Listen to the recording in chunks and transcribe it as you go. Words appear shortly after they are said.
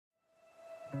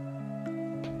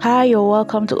Hi, you're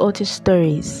welcome to Otis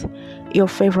Stories, your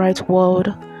favorite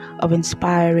world of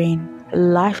inspiring,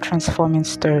 life-transforming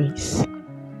stories.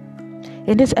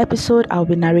 In this episode, I'll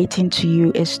be narrating to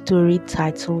you a story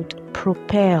titled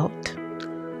Propelled.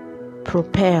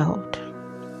 Propelled.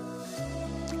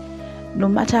 No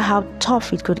matter how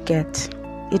tough it could get,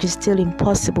 it is still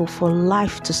impossible for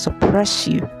life to suppress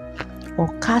you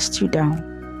or cast you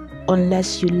down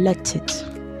unless you let it.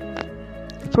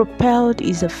 Propelled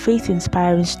is a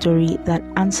faith-inspiring story that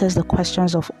answers the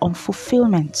questions of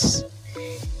unfulfillments.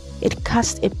 It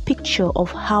casts a picture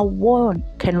of how one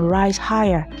can rise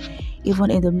higher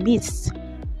even in the midst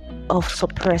of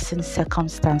suppressing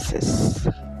circumstances.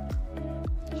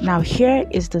 Now here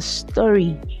is the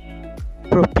story,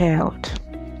 Propelled.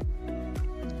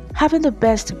 Having the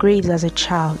best grades as a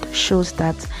child shows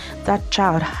that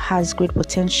child has great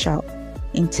potential,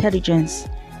 intelligence,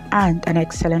 and an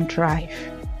excellent drive.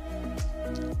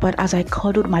 But as I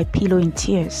cuddled my pillow in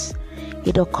tears,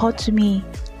 it occurred to me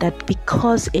that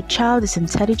because a child is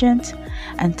intelligent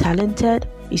and talented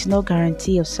is no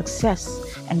guarantee of success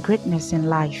and greatness in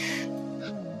life.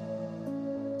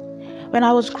 When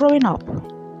I was growing up,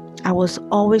 I was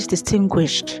always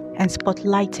distinguished and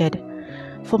spotlighted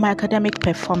for my academic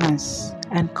performance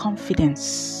and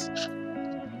confidence.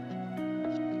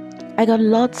 I got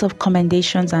lots of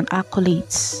commendations and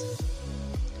accolades.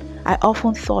 I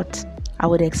often thought I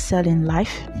would excel in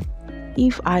life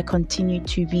if I continued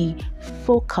to be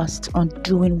focused on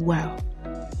doing well.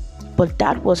 But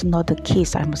that was not the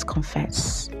case, I must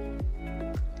confess.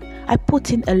 I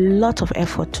put in a lot of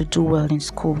effort to do well in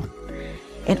school.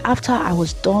 And after I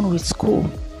was done with school,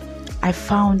 I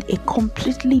found a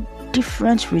completely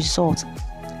different result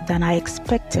than I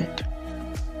expected.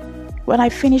 When I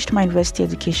finished my university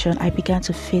education, I began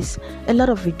to face a lot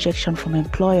of rejection from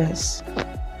employers.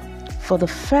 For the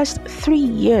first 3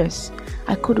 years,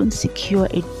 I couldn't secure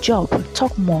a job,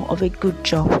 talk more of a good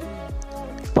job.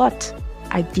 But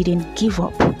I didn't give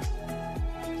up.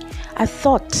 I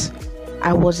thought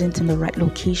I wasn't in the right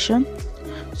location,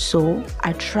 so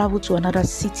I traveled to another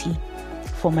city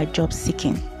for my job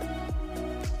seeking.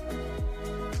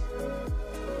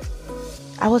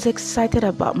 I was excited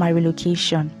about my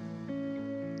relocation.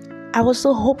 I was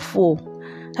so hopeful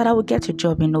that I would get a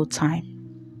job in no time.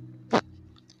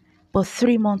 But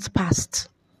 3 months passed,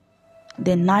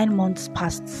 then 9 months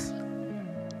passed,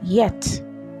 yet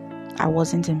I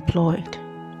wasn't employed.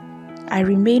 I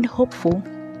remained hopeful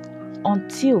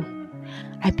until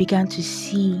I began to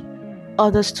see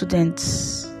other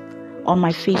students on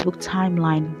my Facebook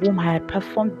timeline whom I had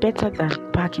performed better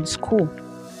than back in school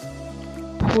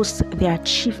post their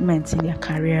achievements in their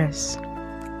careers.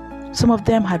 Some of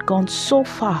them had gone so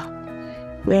far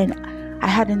when I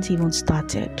hadn't even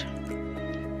started.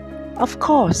 Of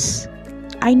course,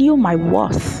 I knew my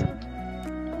worth.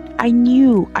 I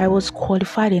knew I was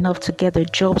qualified enough to get the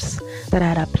jobs that I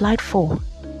had applied for.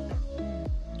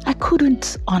 I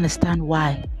couldn't understand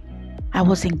why I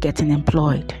wasn't getting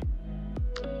employed.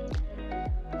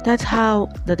 That's how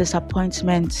the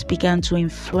disappointment began to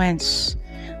influence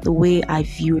the way I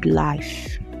viewed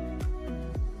life.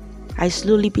 I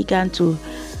slowly began to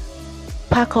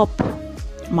pack up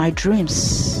my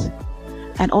dreams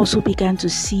and also began to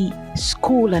see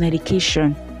school and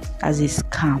education as a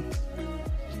scam.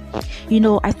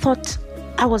 I thought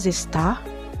I was a star.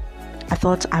 I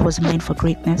thought I was meant for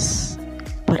greatness.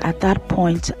 But at that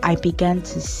point, I began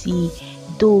to see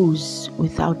those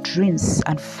without dreams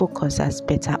and focus as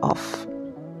better off.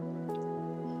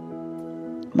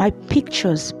 My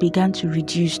pictures began to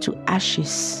reduce to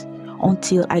ashes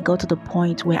until I got to the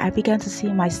point where I began to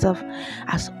see myself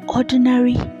as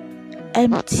ordinary,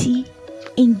 empty,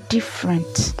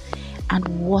 indifferent, and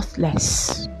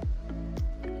worthless.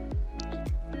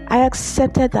 I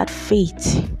accepted that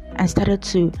fate and started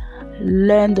to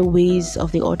learn the ways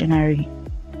of the ordinary.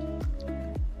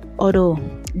 Although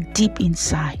deep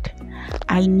inside,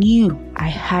 I knew I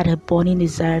had a burning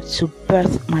desire to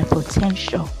birth my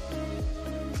potential.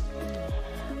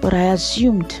 But I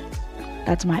assumed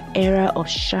that my era of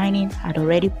shining had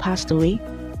already passed away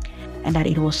and that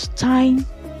it was time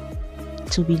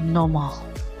to be normal.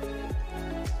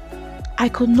 I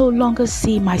could no longer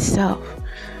see myself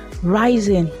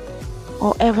rising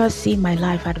or ever see my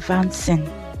life advancing.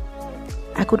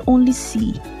 I could only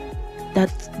see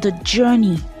that the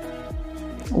journey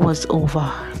was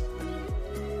over.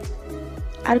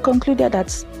 I concluded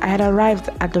that I had arrived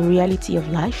at the reality of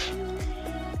life.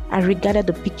 I regarded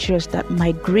the pictures that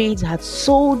my grades had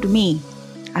sold me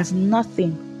as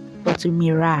nothing but a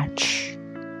mirage.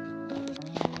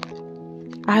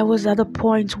 I was at the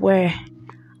point where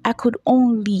I could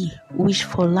only wish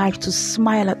for life to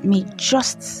smile at me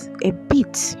just a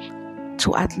bit,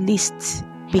 to at least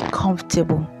be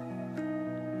comfortable.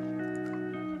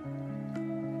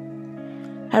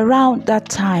 Around that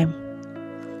time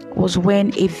was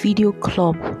when a video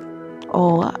club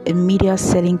or a media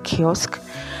selling kiosk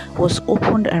was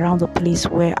opened around the place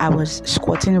where I was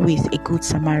squatting with a good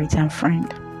Samaritan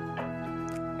friend.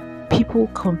 People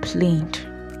complained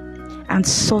and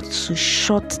sought to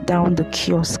shut down the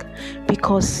kiosk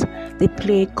because they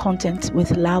played content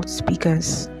with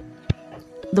loudspeakers.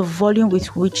 The volume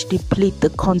with which they played the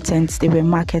content they were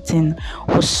marketing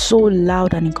was so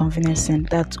loud and inconveniencing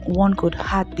that one could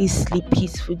hardly sleep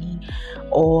peacefully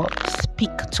or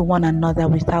speak to one another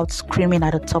without screaming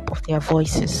at the top of their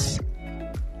voices.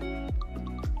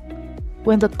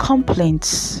 When the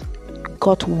complaints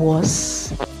got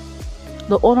worse,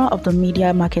 the owner of the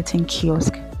media marketing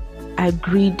kiosk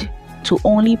agreed to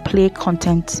only play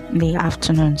content in the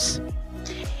afternoons.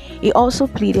 He also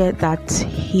pleaded that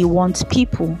he wants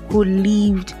people who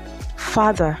lived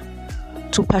farther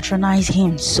to patronize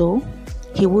him, so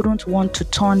he wouldn't want to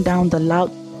turn down the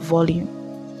loud volume.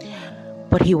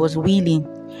 But he was willing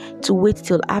to wait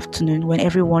till afternoon when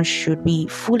everyone should be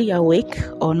fully awake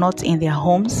or not in their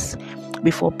homes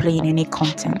before playing any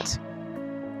content.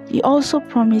 He also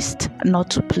promised not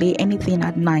to play anything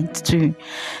at night too,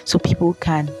 so people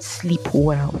can sleep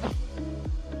well.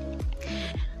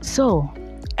 So,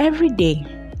 every day,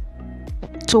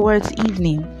 towards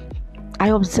evening, I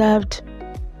observed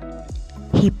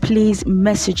he plays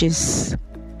messages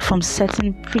from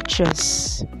certain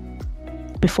preachers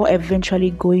before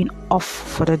eventually going off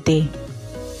for the day.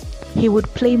 He would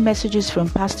play messages from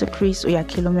Pastor Chris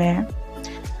Oyakhilome,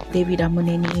 David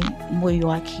Amuneni,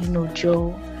 Moyo Akino,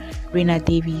 Joe, Rena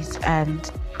Davies, and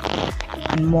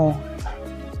more.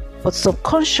 But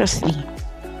subconsciously,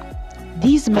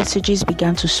 these messages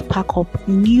began to spark up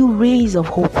new rays of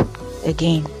hope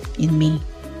again in me.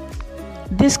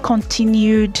 This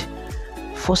continued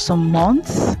for some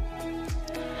months.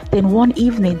 Then one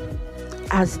evening,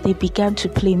 as they began to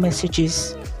play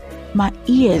messages, my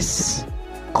ears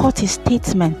caught a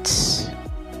statement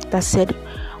that said,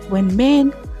 "When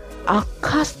men are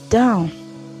cast down,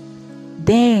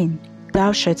 then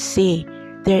thou shalt say,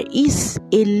 there is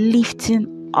a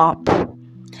lifting up,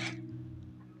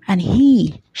 and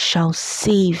he shall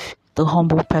save the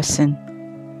humble person."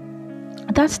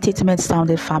 That statement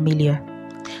sounded familiar,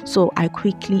 so I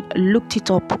quickly looked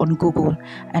it up on Google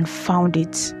and found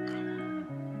it.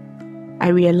 I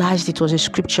realized it was a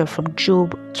scripture from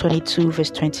Job 22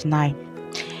 verse 29.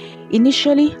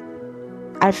 Initially,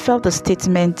 I felt the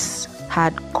statement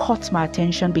had caught my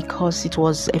attention because it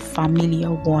was a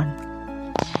familiar one.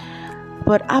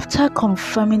 But after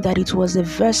confirming that it was a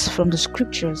verse from the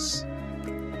scriptures,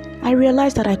 I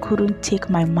realized that I couldn't take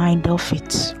my mind off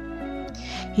it.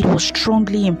 It was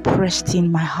strongly impressed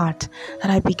in my heart that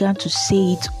I began to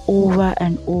say it over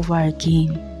and over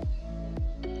again.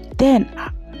 Then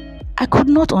I could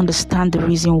not understand the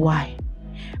reason why,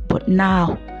 but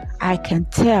now I can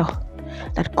tell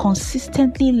that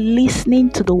consistently listening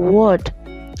to the word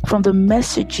from the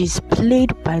messages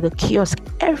played by the kiosk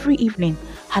every evening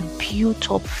had built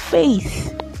up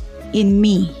faith in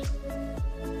me.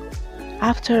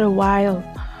 After a while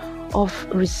of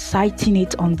reciting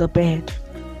it on the bed,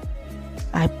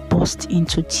 I burst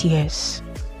into tears.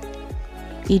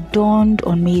 It dawned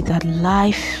on me that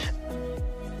life,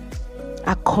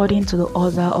 according to the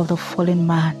order of the fallen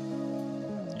man,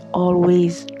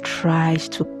 always tries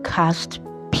to cast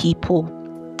people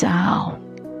down.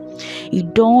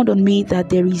 It dawned on me that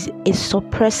there is a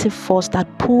suppressive force that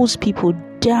pulls people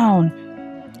down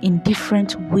in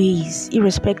different ways,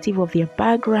 irrespective of their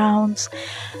backgrounds,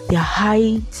 their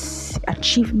heights,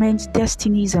 achievements,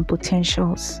 destinies, and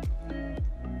potentials.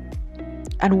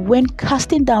 And when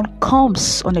casting down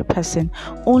comes on a person,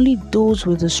 only those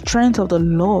with the strength of the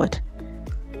Lord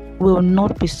will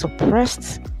not be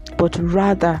suppressed, but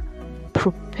rather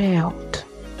propelled.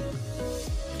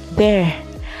 There,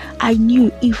 I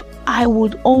knew if I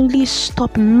would only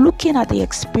stop looking at the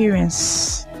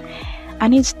experience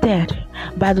and instead,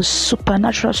 by the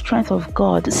supernatural strength of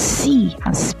God, see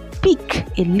and speak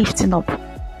a lifting up,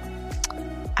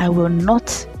 I will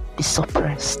not be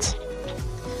suppressed.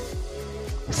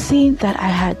 Seeing that I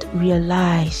had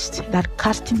realized that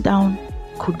casting down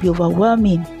could be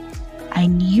overwhelming, I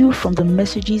knew from the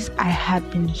messages I had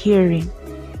been hearing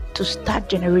to start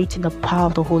generating the power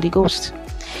of the Holy Ghost.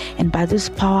 And by this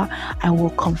power, I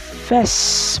will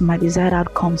confess my desired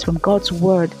outcomes from God's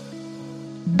word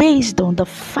based on the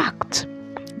fact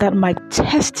that my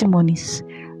testimonies,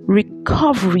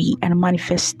 recovery, and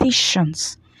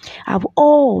manifestations have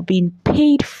all been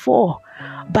paid for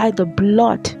by the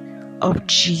blood of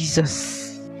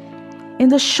Jesus. In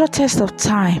the shortest of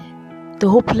time, the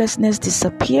hopelessness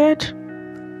disappeared,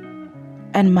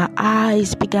 and my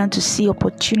eyes began to see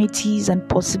opportunities and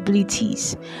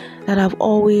possibilities that have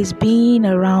always been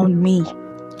around me,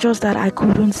 just that I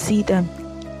couldn't see them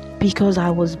because I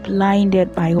was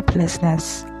blinded by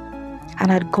hopelessness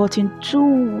and had gotten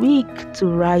too weak to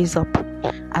rise up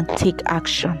and take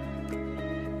action.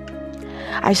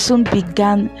 I soon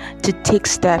began to take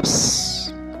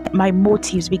steps. My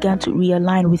motives began to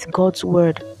realign with God's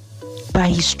word by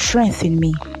His strength in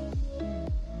me.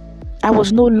 I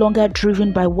was no longer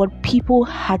driven by what people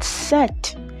had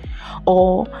said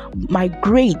or my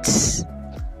grades,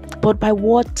 but by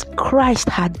what Christ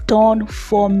had done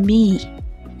for me.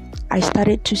 I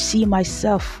started to see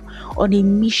myself on a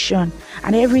mission,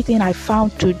 and everything I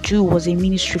found to do was a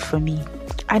ministry for me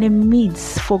and a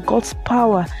means for God's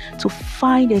power to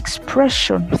find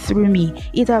expression through me,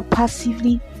 either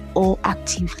passively or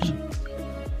actively.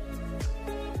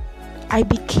 I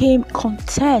became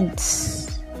content,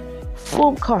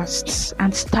 focused,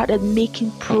 and started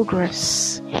making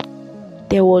progress.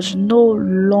 There was no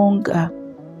longer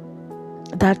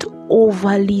that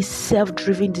overly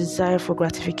self-driven desire for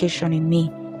gratification in me.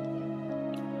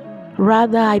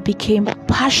 Rather, I became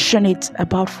passionate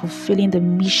about fulfilling the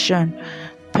mission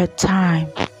per time,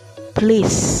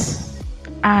 place,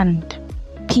 and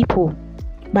people.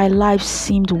 My life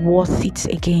seemed worth it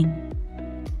again.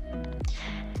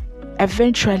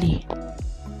 Eventually,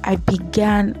 I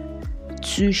began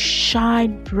to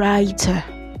shine brighter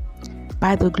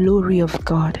by the glory of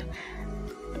God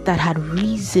that had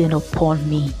risen upon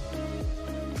me.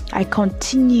 I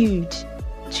continued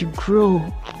to grow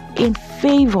in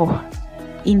favor,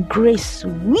 in grace,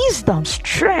 wisdom,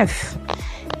 strength,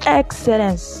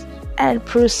 excellence, and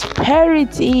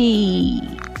prosperity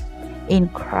in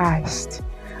Christ.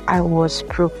 I was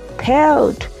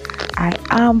propelled. I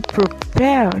am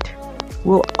propelled.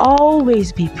 Will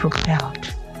always be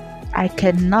propelled. I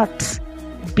cannot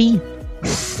be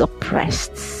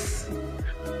suppressed.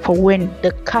 For when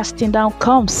the casting down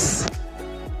comes,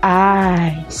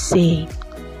 I say,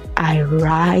 I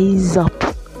rise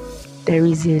up. There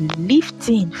is a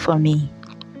lifting for me,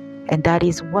 and that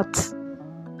is what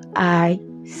I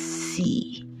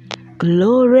see.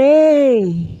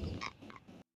 Glory.